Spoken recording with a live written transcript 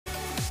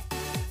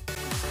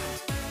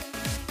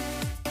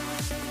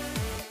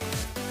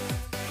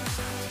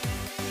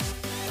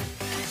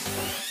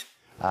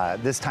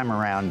This time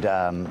around,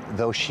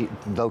 though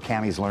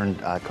Cami's learned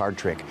a card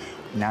trick,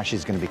 now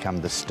she's going to become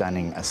the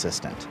stunning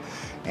assistant.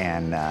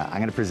 And I'm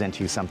going to present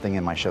to you something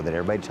in my show that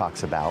everybody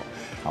talks about.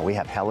 We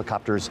have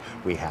helicopters,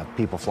 we have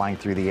people flying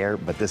through the air,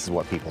 but this is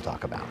what people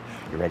talk about.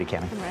 You ready,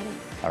 Cami? I'm ready.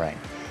 All right.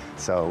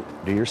 So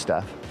do your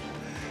stuff,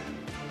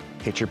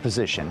 hit your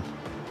position,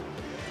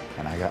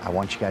 and I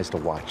want you guys to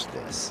watch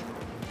this.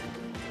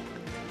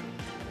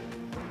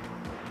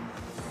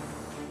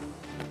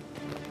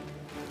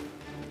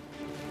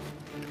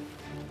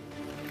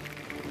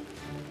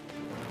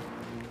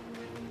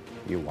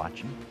 You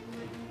watching?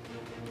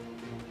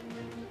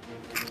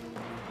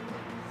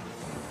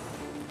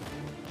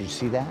 Did you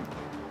see that?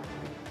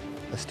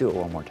 Let's do it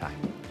one more time.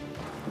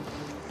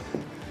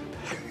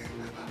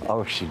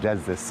 Oh, she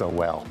does this so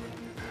well.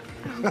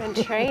 I've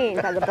been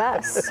trained by the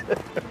best.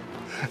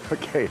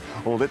 Okay,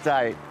 hold it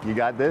tight. You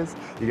got this?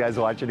 You guys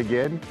watch it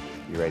again?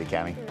 You ready,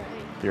 Cami? You're ready.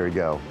 Here we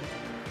go.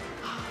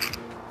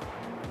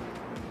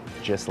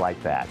 Just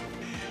like that.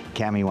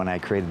 Cami, when I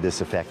created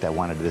this effect, I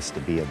wanted this to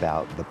be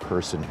about the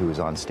person who is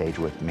on stage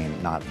with me,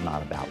 not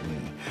about me.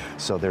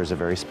 So there's a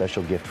very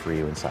special gift for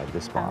you inside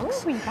this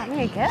box. Oh, you got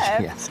me a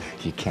gift. Yes,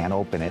 you can't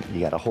open it.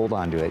 You got to hold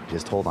on to it.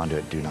 Just hold on to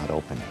it. Do not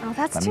open it. Oh,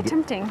 that's too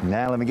tempting.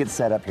 Now, let me get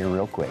set up here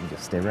real quick.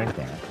 Just stay right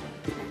there.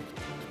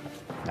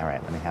 All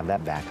right, let me have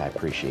that back. I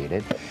appreciate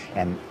it.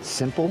 And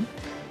simple,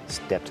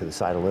 step to the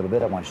side a little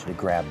bit. I want you to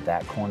grab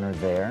that corner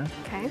there.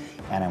 Okay.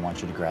 And I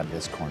want you to grab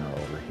this corner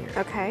over here.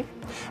 Okay.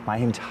 My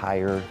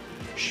entire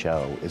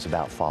show is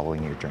about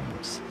following your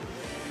dreams.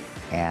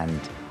 And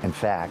in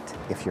fact,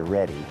 if you're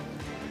ready,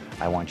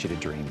 I want you to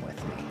dream with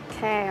me.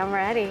 Okay, I'm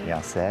ready. You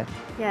all set?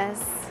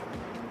 Yes.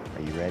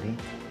 Are you ready?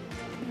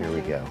 Here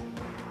we go.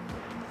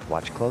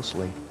 Watch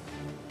closely.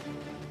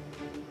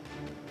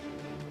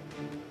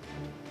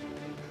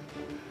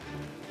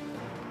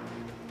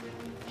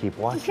 Keep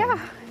watching.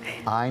 Yeah.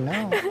 I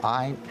know.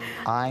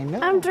 I know.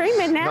 I'm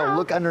dreaming now. No,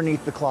 look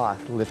underneath the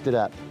cloth. Lift it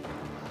up.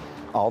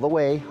 All the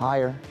way,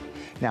 higher.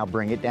 Now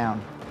bring it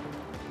down.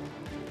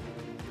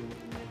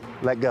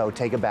 Let go,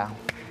 take a bow.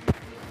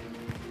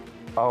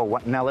 Oh,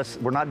 now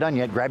we're not done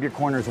yet. Grab your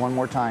corners one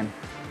more time.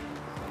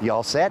 You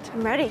all set?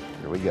 I'm ready.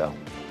 Here we go.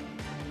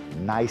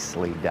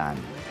 Nicely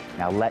done.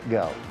 Now let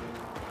go.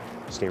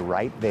 Stay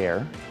right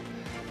there.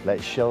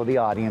 Let's show the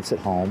audience at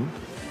home.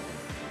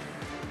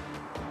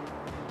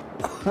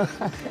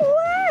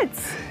 What?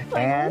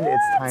 And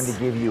it's time to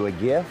give you a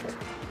gift.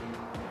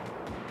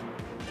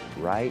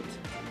 Right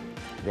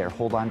there.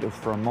 Hold on to it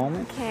for a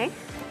moment. Okay.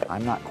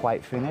 I'm not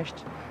quite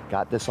finished.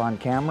 Got this on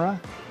camera.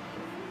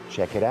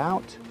 Check it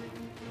out.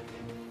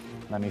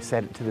 Let me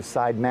set it to the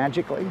side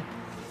magically.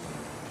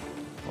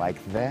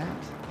 Like that.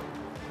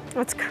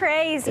 That's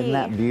crazy. Isn't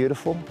that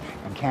beautiful?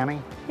 And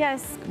Cami,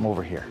 Yes. come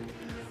over here.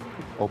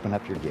 Open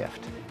up your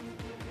gift.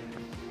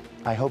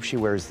 I hope she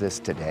wears this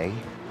today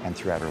and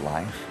throughout her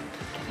life.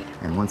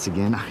 And once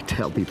again, I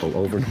tell people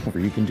over and over,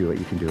 you can do it,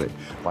 you can do it.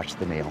 Watch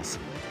the nails.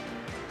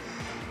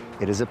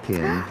 It is a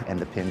pin, and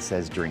the pin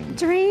says dream.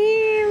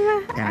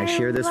 Dream. And I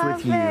share this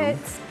with you it.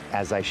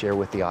 as I share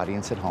with the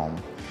audience at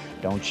home.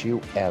 Don't you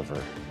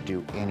ever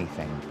do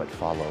anything but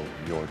follow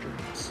your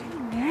dreams.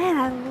 Man,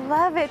 I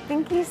love it.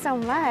 Thank you so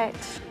much.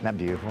 Isn't that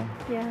beautiful?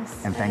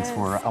 Yes. And thanks it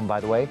for, is. by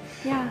the way,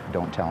 Yeah.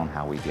 don't tell them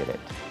how we did it.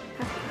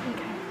 Okay.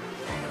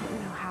 I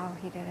don't know how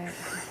he did it.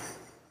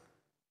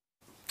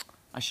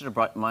 I should have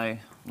brought my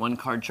one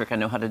card trick I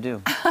know how to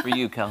do for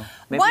you, Kel.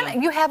 Maybe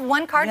You have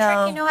one card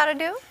trick you know how to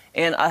do?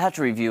 And I have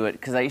to review it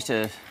because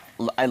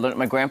I learned,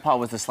 my grandpa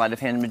was a sleight of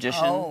hand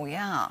magician. Oh,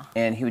 yeah.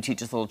 And he would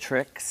teach us little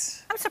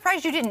tricks. I'm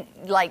surprised you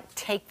didn't, like,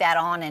 take that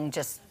on and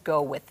just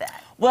go with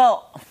that.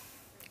 Well,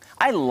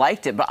 I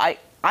liked it, but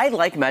I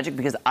like magic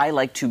because I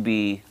like to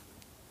be,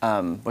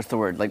 what's the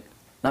word? Like,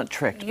 not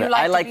tricked, You but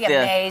like I to like be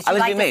amazed. I You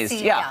like to be like to amazed,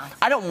 see- yeah.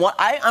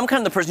 yeah. I'm kind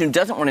of the person who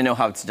doesn't want to know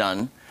how it's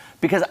done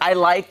because I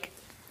like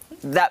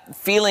that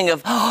feeling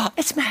of, oh,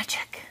 it's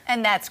magic.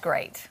 And that's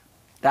great.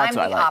 That's I'm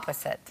what I the like.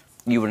 opposite.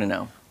 You wouldn't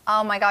know.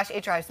 Oh, my gosh,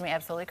 it drives me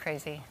absolutely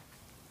crazy.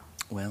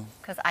 Well.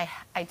 Because I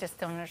just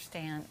don't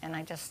understand, and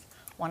I just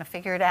want to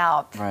figure it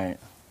out. Right.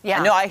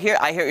 Yeah. No, I hear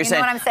what you're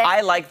saying. know what I'm saying?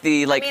 I like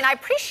the, I mean, I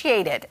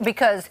appreciate it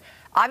because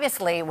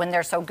obviously when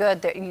they're so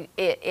good,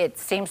 it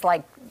seems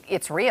like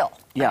it's real.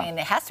 Yeah. I mean,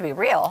 it has to be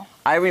real.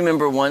 I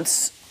remember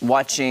once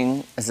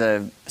watching, as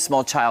a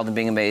small child and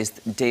being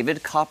amazed,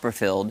 David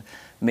Copperfield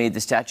made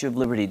the Statue of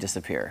Liberty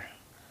disappear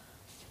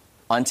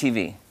on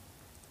TV.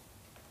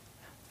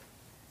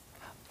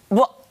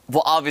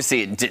 Well,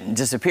 obviously it didn't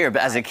disappear,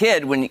 but as a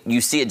kid, when you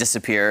see it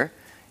disappear,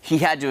 he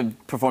had to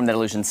perform that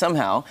illusion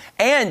somehow.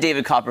 And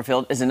David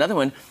Copperfield is another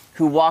one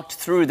who walked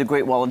through the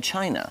Great Wall of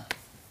China.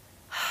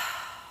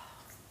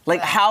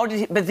 Like, how did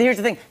he, but here's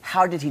the thing,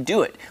 how did he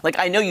do it? Like,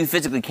 I know you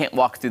physically can't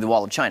walk through the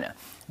Wall of China,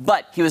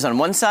 but he was on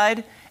one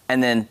side,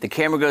 and then the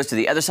camera goes to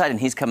the other side, and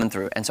he's coming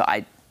through. And so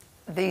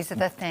These are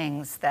the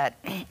things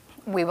that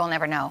we will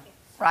never know,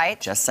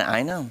 right? just say,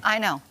 I know. I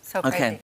know, so crazy. Okay.